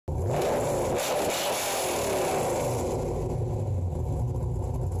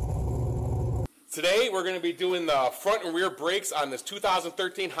Today we're going to be doing the front and rear brakes on this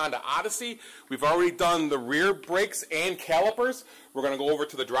 2013 Honda Odyssey. We've already done the rear brakes and calipers. We're going to go over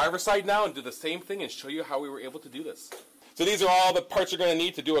to the driver's side now and do the same thing and show you how we were able to do this. So these are all the parts you're going to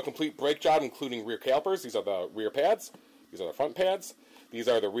need to do a complete brake job, including rear calipers. These are the rear pads. These are the front pads. These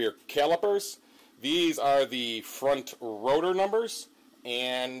are the rear calipers. These are the front rotor numbers.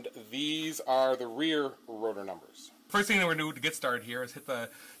 And these are the rear rotor numbers. First thing that we're going to do to get started here is hit the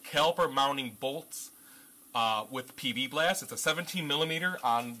caliper mounting bolts with PB blast. It's a 17 millimeter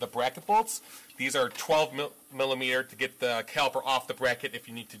on the bracket bolts. These are 12 millimeter to get the caliper off the bracket if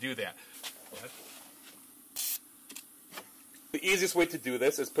you need to do that. The easiest way to do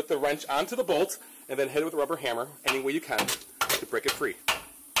this is put the wrench onto the bolt and then hit it with a rubber hammer any way you can to break it free.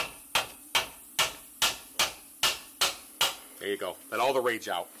 There you go. Let all the rage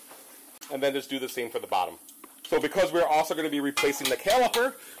out. And then just do the same for the bottom. So because we're also going to be replacing the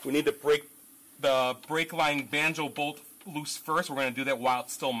caliper, we need to break the brake line banjo bolt loose first. We're going to do that while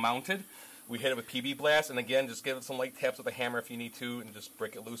it's still mounted. We hit it with PB blast, and again, just give it some light taps with a hammer if you need to, and just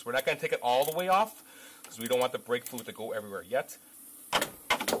break it loose. We're not going to take it all the way off, because we don't want the brake fluid to go everywhere yet. And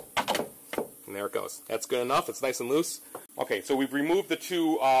there it goes. That's good enough. It's nice and loose. Okay, so we've removed the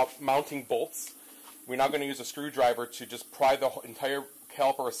two mounting bolts. We're now going to use a screwdriver to just pry the entire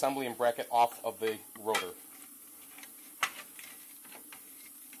caliper assembly and bracket off of the rotor.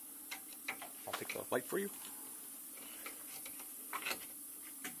 I'll take the light for you.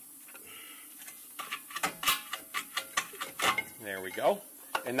 There we go.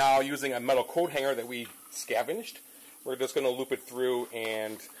 And now using a metal coat hanger that we scavenged, we're just going to loop it through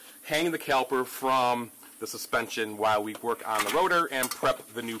and hang the caliper from the suspension while we work on the rotor and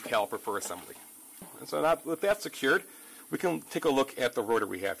prep the new caliper for assembly. And so now with that secured, we can take a look at the rotor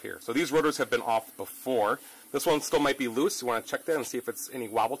we have here. So these rotors have been off before. This one still might be loose. You want to check that and see if it's any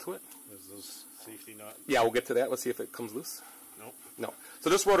wobble to it. Is those safety nut? Yeah, we'll get to that. Let's see if it comes loose. Nope. No. So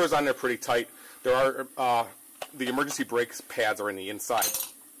this rotor is on there pretty tight. There are the emergency brake pads are in the inside.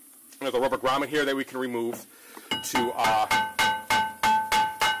 There's a rubber grommet here that we can remove to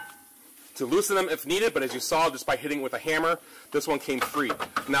loosen them if needed, but as you saw just by hitting it with a hammer, this one came free.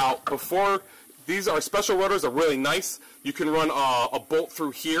 Now, before, these are special rotors, are really nice. You can run a bolt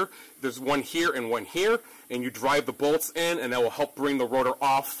through here. There's one here and one here, and you drive the bolts in, and that will help bring the rotor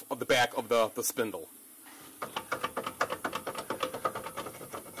off of the back of the spindle.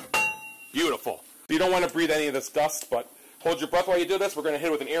 Beautiful. You don't want to breathe any of this dust, but hold your breath while you do this. We're going to hit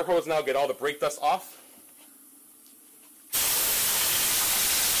it with an air hose now, get all the brake dust off.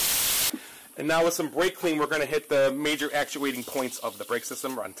 And now with some brake clean, we're going to hit the major actuating points of the brake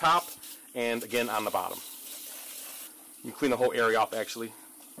system on top and again on the bottom. You can clean the whole area off actually.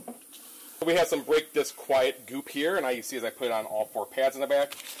 We have some brake disc quiet goop here, and all you see is I put it on all four pads in the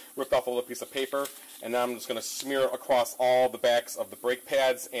back, ripped off a little piece of paper, and now I'm just going to smear it across all the backs of the brake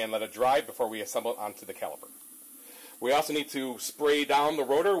pads and let it dry before we assemble it onto the caliper. We also need to spray down the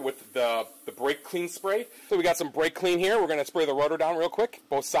rotor with the brake clean spray. So we got some brake clean here. We're going to spray the rotor down real quick,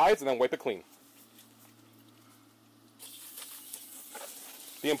 both sides, and then wipe it clean.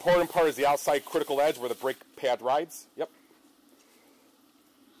 The important part is the outside critical edge where the brake pad rides. Yep.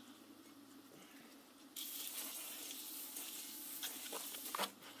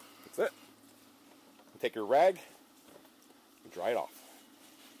 That's it. Take your rag and dry it off.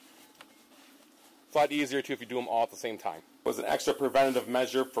 It's a lot easier too if you do them all at the same time. As an extra preventative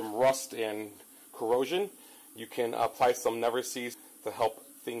measure from rust and corrosion, you can apply some Never Seez to help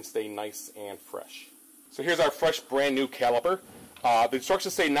things stay nice and fresh. So here's our fresh brand new caliper. The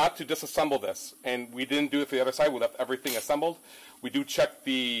instructions say not to disassemble this, and we didn't do it for the other side. We left everything assembled. We do check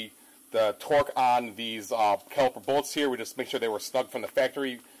the torque on these caliper bolts here. We just make sure they were snug from the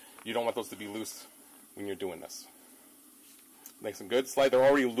factory. You don't want those to be loose when you're doing this. Nice and good. Slide. They're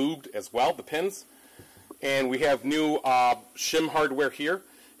already lubed as well, the pins. And we have new shim hardware here.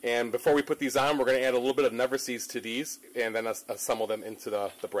 And before we put these on, we're going to add a little bit of Never Seez to these and then assemble them into the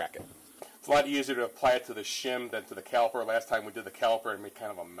bracket. It's a lot easier to apply it to the shim than to the caliper. Last time we did the caliper and made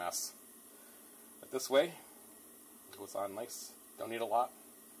kind of a mess. But this way, it goes on nice. Don't need a lot.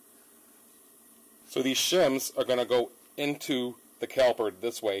 So these shims are going to go into the caliper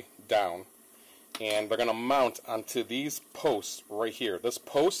this way, down. And they're going to mount onto these posts right here. This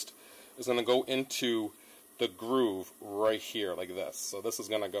post is going to go into the groove right here, like this. So this is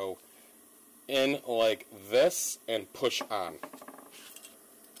going to go in like this and push on.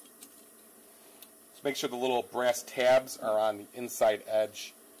 Make sure the little brass tabs are on the inside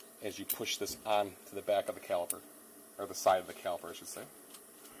edge as you push this on to the back of the caliper, or the side of the caliper, I should say.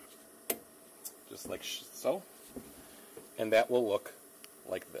 Just like so. And that will look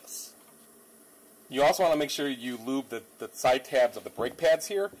like this. You also want to make sure you lube the side tabs of the brake pads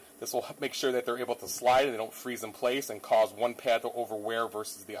here. This will make sure that they're able to slide and they don't freeze in place and cause one pad to overwear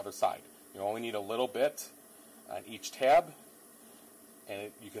versus the other side. You only need a little bit on each tab,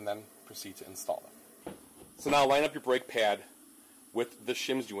 and you can then proceed to install them. So now line up your brake pad with the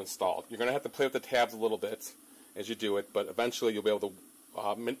shims you installed. You're going to have to play with the tabs a little bit as you do it, but eventually you'll be able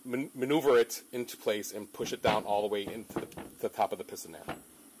to maneuver it into place and push it down all the way into the top of the piston there.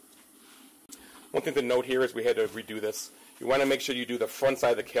 One thing to note here is we had to redo this. You want to make sure you do the front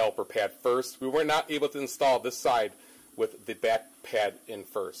side of the caliper pad first. We were not able to install this side with the back pad in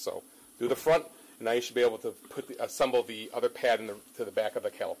first. So do the front, and now you should be able to assemble the other pad to the back of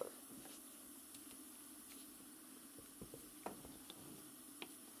the caliper.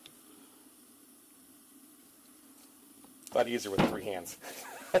 A lot easier with 3 hands.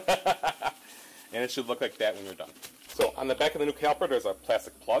 And it should look like that when you're done. So on the back of the new caliper, there's a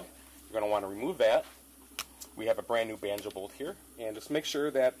plastic plug. You're going to want to remove that. We have a brand new banjo bolt here, and just make sure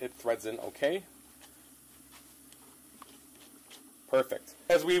that it threads in okay. Perfect.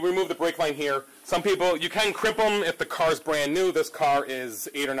 As we remove the brake line here, some people, you can crimp them if the car's brand new. This car is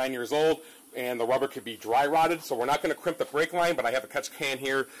 8 or 9 years old, and the rubber could be dry rotted, so we're not going to crimp the brake line, but I have a catch can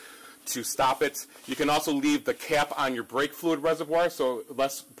here to stop it. You can also leave the cap on your brake fluid reservoir, so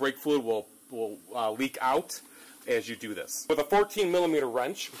less brake fluid will leak out as you do this. With a 14mm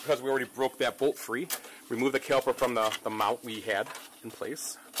wrench, because we already broke that bolt free, remove the caliper from the mount we had in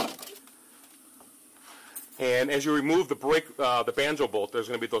place. And as you remove the banjo bolt, there's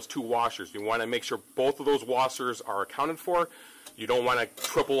going to be those 2 washers. You want to make sure both of those washers are accounted for. You don't want to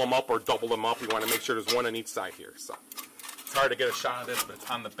triple them up or double them up. You want to make sure there's one on each side here. So it's hard to get a shot of this, but it's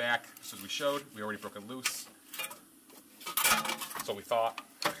on the back, just as we showed. We already broke it loose. So we thought.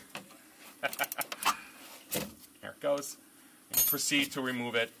 There it goes. And proceed to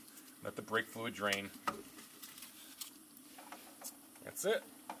remove it. Let the brake fluid drain. That's it.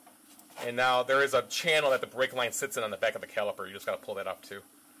 And now there is a channel that the brake line sits in on the back of the caliper. You just got to pull that up too.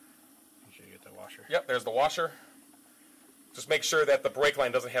 Make sure you get the washer. Yep, there's the washer. Just make sure that the brake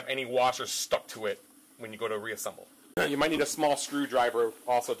line doesn't have any washers stuck to it when you go to reassemble. You might need a small screwdriver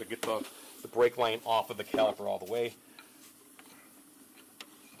also to get the brake line off of the caliper all the way.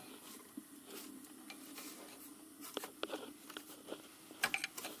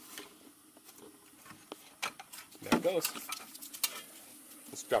 There it goes.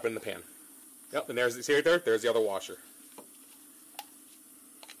 Let's drop it in the pan. Yep, and there's, see right there? There's the other washer.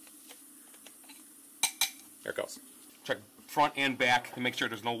 There it goes. Check front and back to make sure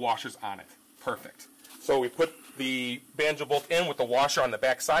there's no washers on it. Perfect. So we put the banjo bolt in with the washer on the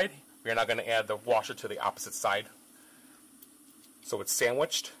back side. We're now going to add the washer to the opposite side. So it's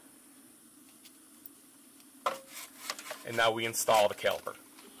sandwiched. And now we install the caliper.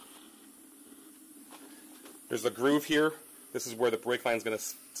 There's a groove here. This is where the brake line is going to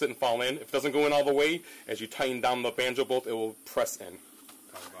sit and fall in. If it doesn't go in all the way, as you tighten down the banjo bolt, it will press in.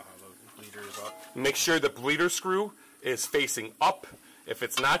 Talk about how the bleeder is up. Make sure the bleeder screw is facing up. If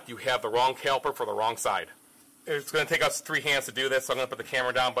it's not, you have the wrong caliper for the wrong side. It's going to take us 3 hands to do this, so I'm going to put the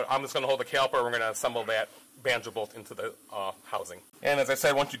camera down, but I'm just going to hold the caliper and we're going to assemble that banjo bolt into the housing. And as I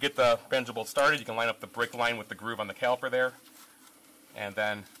said, once you get the banjo bolt started, you can line up the brake line with the groove on the caliper there. And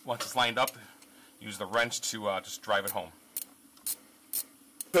then once it's lined up, use the wrench to just drive it home.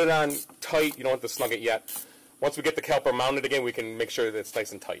 Put it on tight. You don't have to snug it yet. Once we get the caliper mounted again, we can make sure that it's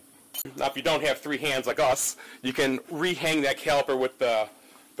nice and tight. Now, if you don't have 3 hands like us, you can rehang that caliper with the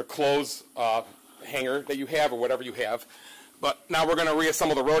clothes hanger that you have or whatever you have. But now we're going to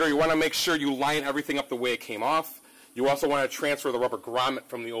reassemble the rotor. You want to make sure you line everything up the way it came off. You also want to transfer the rubber grommet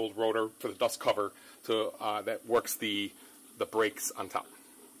from the old rotor for the dust cover to that works the brakes on top.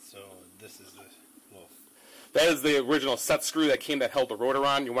 So this is the little... That is the original set screw that held the rotor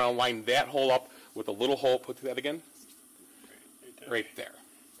on. You want to line that hole up with a little hole. Put that again. Right there.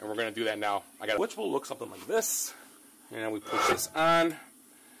 And we're going to do that now. Which will look something like this. And then we push this on.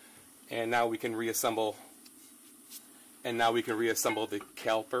 And now we can reassemble. And now we can reassemble the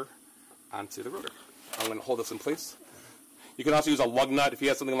caliper onto the rotor. I'm going to hold this in place. You can also use a lug nut. If you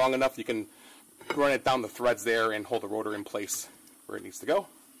have something long enough, you can run it down the threads there and hold the rotor in place where it needs to go.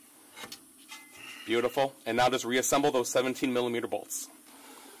 Beautiful. And now just reassemble those 17mm bolts.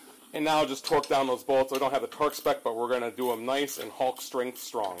 And now just torque down those bolts. I don't have the torque spec, but we're going to do them nice and Hulk strength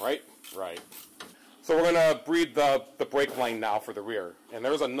strong, right? Right. So we're going to breed the brake line now for the rear. And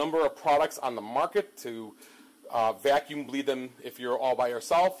there's a number of products on the market to vacuum bleed them if you're all by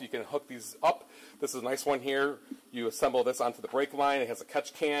yourself. You can hook these up. This is a nice one here. You assemble this onto the brake line. It has a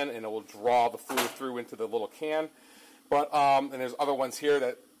catch can, and it will draw the fluid through into the little can. But and there's other ones here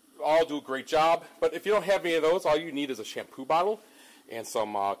that all do a great job. But if you don't have any of those, all you need is a shampoo bottle and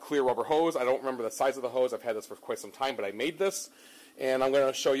some clear rubber hose. I don't remember the size of the hose. I've had this for quite some time, but I made this. And I'm going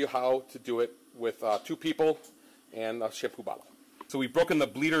to show you how to do it with 2 people and a shampoo bottle. So we've broken the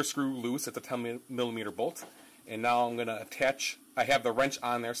bleeder screw loose at the 10mm bolt. And now I'm going to attach, I have the wrench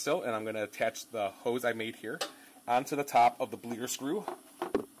on there still, and I'm going to attach the hose I made here onto the top of the bleeder screw.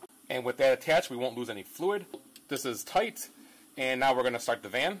 And with that attached, we won't lose any fluid. This is tight. And now we're going to start the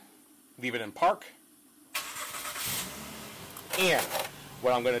van, leave it in park. And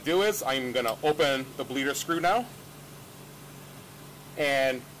what I'm going to do is I'm going to open the bleeder screw now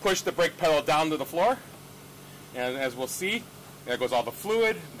and push the brake pedal down to the floor. And as we'll see, there goes all the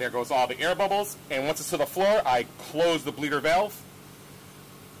fluid, there goes all the air bubbles, and once it's to the floor, I close the bleeder valve.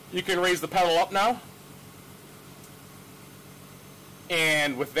 You can raise the pedal up now.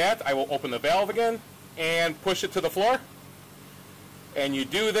 And with that, I will open the valve again and push it to the floor. And you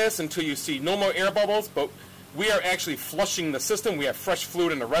do this until you see no more air bubbles, but we are actually flushing the system. We have fresh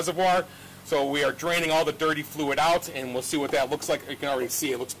fluid in the reservoir, so we are draining all the dirty fluid out, and we'll see what that looks like. You can already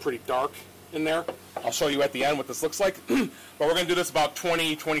see it looks pretty dark in there. I'll show you at the end what this looks like. But we're going to do this about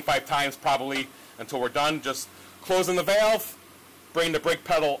 20, 25 times probably until we're done. Just closing the valve, bring the brake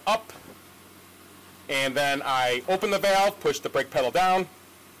pedal up, and then I open the valve, push the brake pedal down.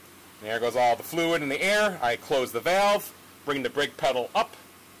 There goes all the fluid and the air. I close the valve, bring the brake pedal up,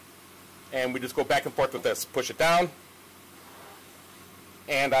 and we just go back and forth with this. Push it down,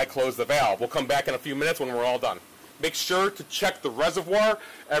 and I close the valve. We'll come back in a few minutes when we're all done. Make sure to check the reservoir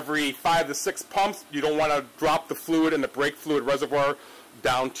every 5 to 6 pumps. You don't want to drop the fluid in the brake fluid reservoir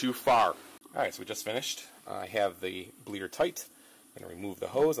down too far. Alright, so we just finished. I have the bleeder tight. I'm going to remove the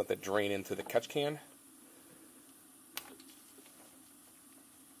hose, let that drain into the catch can.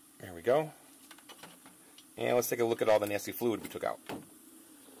 There we go. And let's take a look at all the nasty fluid we took out.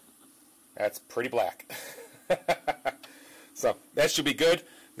 That's pretty black. So that should be good.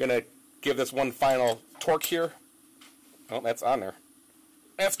 I'm going to give this one final torque here. Oh, that's on there.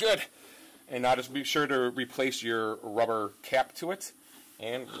 That's good. And now just be sure to replace your rubber cap to it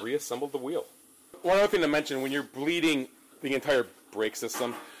and reassemble the wheel. One other thing to mention, when you're bleeding the entire brake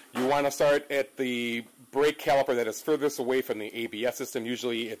system, you want to start at the brake caliper that is furthest away from the ABS system.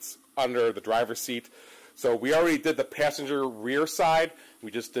 Usually it's under the driver's seat. So we already did the passenger rear side.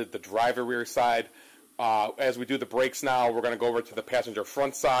 We just did the driver rear side. As we do the brakes now, we're going to go over to the passenger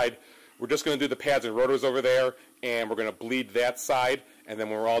front side. We're just going to do the pads and rotors over there, and we're going to bleed that side, and then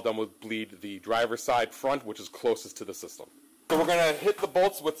when we're all done, we'll bleed the driver's side front, which is closest to the system. So we're going to hit the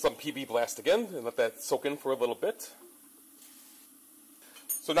bolts with some PB Blast again, and let that soak in for a little bit.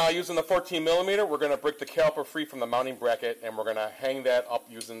 So now using the 14mm, we're going to break the caliper free from the mounting bracket, and we're going to hang that up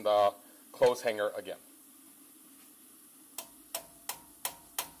using the clothes hanger again.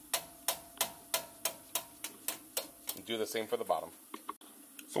 And do the same for the bottom.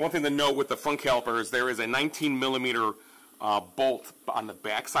 So one thing to note with the front caliper is there is a 19mm bolt on the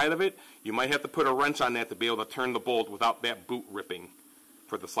back side of it. You might have to put a wrench on that to be able to turn the bolt without that boot ripping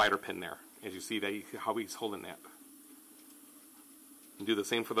for the slider pin there. As you see that, how he's holding that. And do the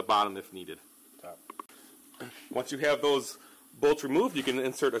same for the bottom if needed. Once you have those bolts removed, you can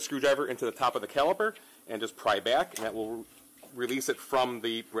insert a screwdriver into the top of the caliper and just pry back, and that will release it from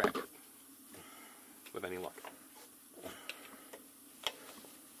the bracket with any luck.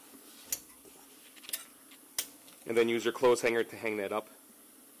 And then use your clothes hanger to hang that up.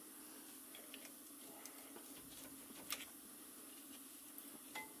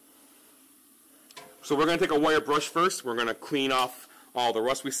 So we're going to take a wire brush first. We're going to clean off all the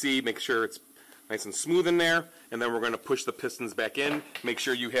rust we see, make sure it's nice and smooth in there, and then we're going to push the pistons back in. Make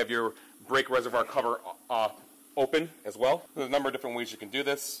sure you have your brake reservoir cover open as well. There's a number of different ways you can do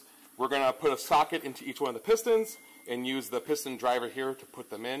this. We're going to put a socket into each one of the pistons and use the piston driver here to put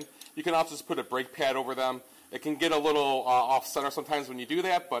them in. You can also just put a brake pad over them. It can get a little off-center sometimes when you do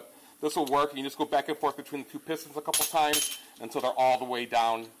that, but this will work. You can just go back and forth between the two pistons a couple times until they're all the way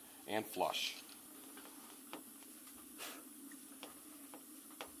down and flush.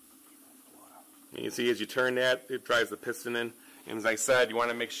 You can see as you turn that, it drives the piston in. And as I said, you want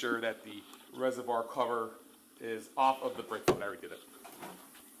to make sure that the reservoir cover is off of the brake fluid. I already did it.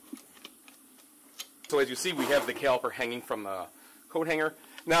 So as you see, we have the caliper hanging from the coat hanger.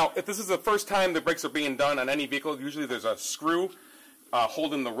 Now, if this is the first time the brakes are being done on any vehicle, usually there's a screw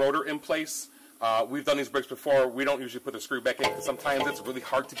holding the rotor in place. We've done these brakes before. We don't usually put the screw back in because sometimes it's really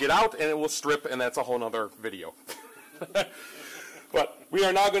hard to get out and it will strip, and that's a whole other video. But we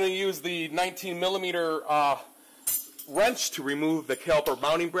are now going to use the 19mm wrench to remove the caliper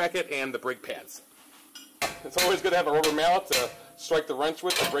mounting bracket and the brake pads. It's always good to have a rubber mallet to strike the wrench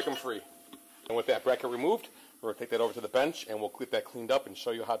with and break them free. And with that bracket removed, we're going to take that over to the bench and we'll get that cleaned up and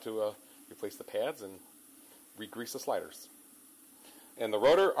show you how to replace the pads and re-grease the sliders. And the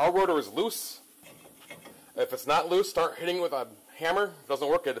rotor, our rotor is loose. If it's not loose, start hitting it with a hammer. If it doesn't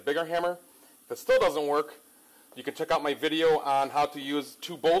work, get a bigger hammer. If it still doesn't work, you can check out my video on how to use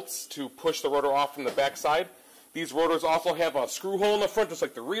 2 bolts to push the rotor off from the back side. These rotors also have a screw hole in the front, just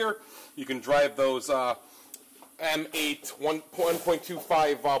like the rear. You can drive those M8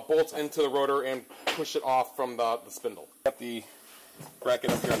 1.25 bolts into the rotor and push it off from the spindle. Got the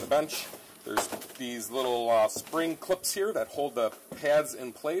bracket up here on the bench. There's these little spring clips here that hold the pads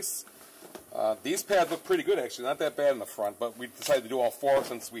in place. These pads look pretty good, actually. Not that bad in the front, but we decided to do all 4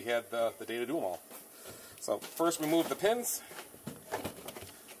 since we had the day to do them all. So first remove the pins.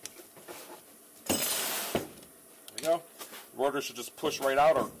 There we go. Rotor should just push right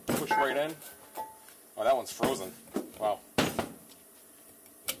out or push right in. Oh, that one's frozen. Wow.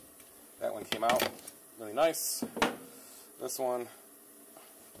 That one came out really nice. This one,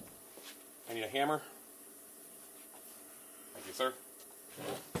 I need a hammer. Thank you, sir.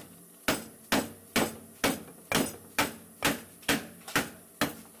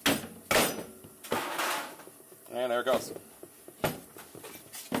 And there it goes.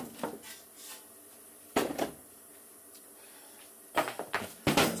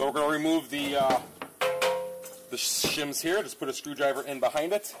 So we're going to remove the shims here. Just put a screwdriver in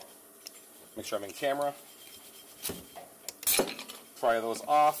behind it. Make sure I'm in camera. Pry those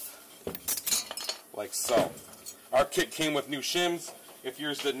off, like so. Our kit came with new shims. If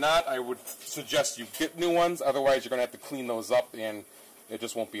yours did not, I would suggest you get new ones. Otherwise, you're going to have to clean those up, and it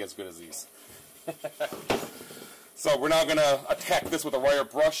just won't be as good as these. So we're now going to attack this with a wire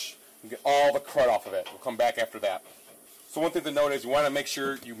brush and get all the crud off of it. We'll come back after that. So one thing to note is you want to make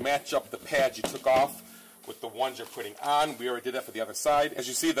sure you match up the pads you took off with the ones you're putting on. We already did that for the other side. As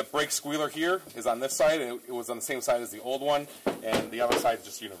you see, the brake squealer here is on this side, and it was on the same side as the old one, and the other side is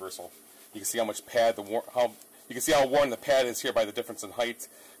just universal. You can see how much pad, you can see how worn the pad is here by the difference in height.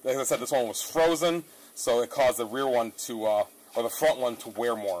 As I said, this one was frozen, so it caused the rear one to, or the front one to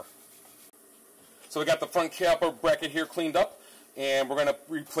wear more. So we got the front caliper bracket here cleaned up, and we're going to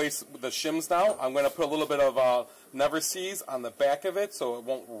replace the shims now. I'm going to put a little bit of Never Seas on the back of it so it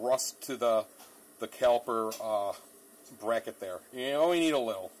won't rust to the caliper bracket there. You only need a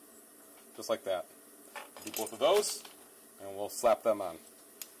little, just like that. Do both of those, and we'll slap them on.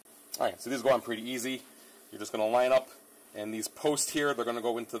 Alright, so these go on pretty easy. You're just going to line up, and these posts here, they're going to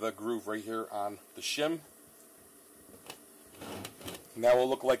go into the groove right here on the shim. And that will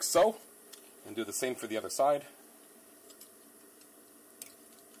look like so. And do the same for the other side.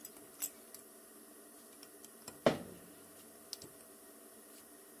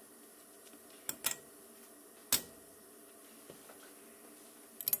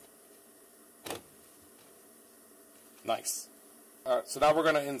 Nice. So now we're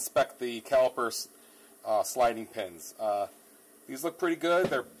going to inspect the calipers sliding pins. These look pretty good.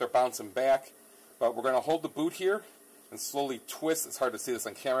 They're bouncing back, but we're going to hold the boot here and slowly twist. It's hard to see this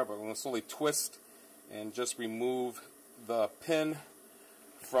on camera, but we're going to slowly twist and just remove the pin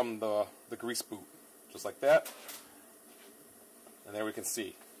from the grease boot, just like that. And there we can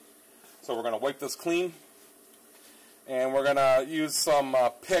see. So we're going to wipe this clean, and we're going to use some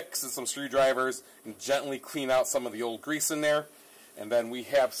picks and some screwdrivers and gently clean out some of the old grease in there. And then we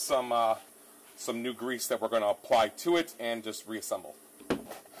have some new grease that we're going to apply to it and just reassemble.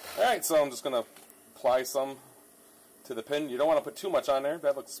 Alright, so I'm just going to apply some to the pin. You don't want to put too much on there.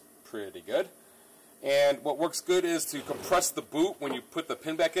 That looks pretty good. And what works good is to compress the boot when you put the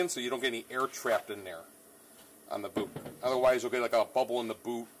pin back in so you don't get any air trapped in there on the boot. Otherwise you'll get like a bubble in the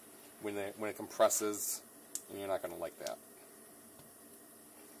boot when it compresses, and you're not going to like that.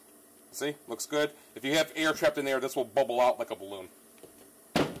 See? Looks good. If you have air trapped in there, this will bubble out like a balloon.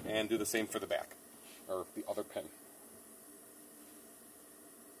 And do the same for the back, or the other pin.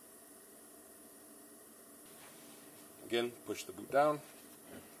 Again, push the boot down.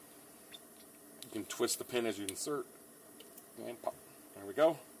 You can twist the pin as you insert, and pop. There we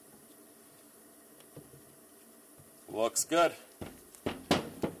go. Looks good.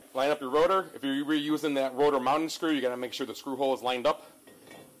 Line up your rotor. If you're reusing that rotor mounting screw, you got to make sure the screw hole is lined up.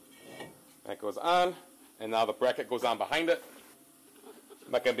 That goes on, and now the bracket goes on behind it.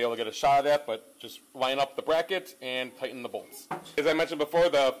 I'm not going to be able to get a shot of that, but just line up the bracket and tighten the bolts. As I mentioned before,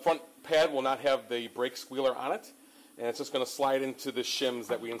 the front pad will not have the brake squealer on it, and it's just going to slide into the shims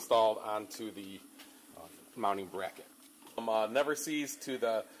that we installed onto the mounting bracket. Never Seas to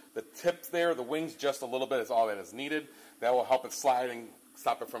the tips there, the wings just a little bit is all that is needed. That will help it slide and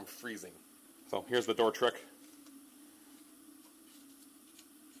stop it from freezing. So here's the door trick.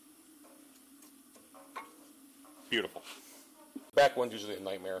 beautiful. Back one's usually a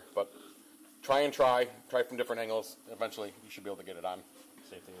nightmare, but try from different angles. Eventually, you should be able to get it on.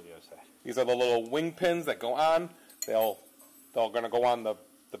 Same thing with the other side. These are the little wing pins that go on. They're going to go on the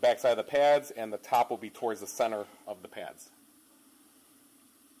back side of the pads, and the top will be towards the center of the pads.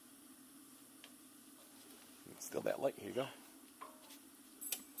 Still that light. Here you go.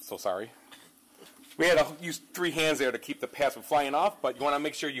 So sorry. We had to use 3 hands there to keep the pads from flying off, but you want to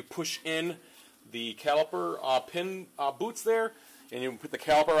make sure you push in the caliper pin boots there, and you put the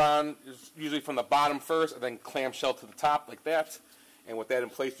caliper on, usually from the bottom first, and then clamshell to the top like that. And with that in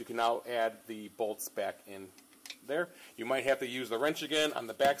place, you can now add the bolts back in there. You might have to use the wrench again on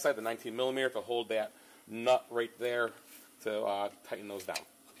the back side, the 19mm, to hold that nut right there to tighten those down.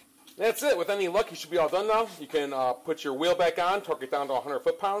 That's it. With any luck, you should be all done now. You can put your wheel back on, torque it down to 100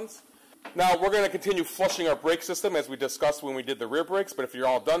 foot-pounds. Now, we're going to continue flushing our brake system as we discussed when we did the rear brakes, but if you're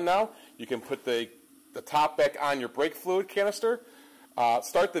all done now, you can put the top back on your brake fluid canister,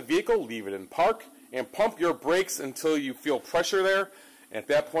 start the vehicle, leave it in park, and pump your brakes until you feel pressure there. And at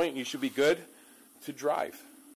that point, you should be good to drive.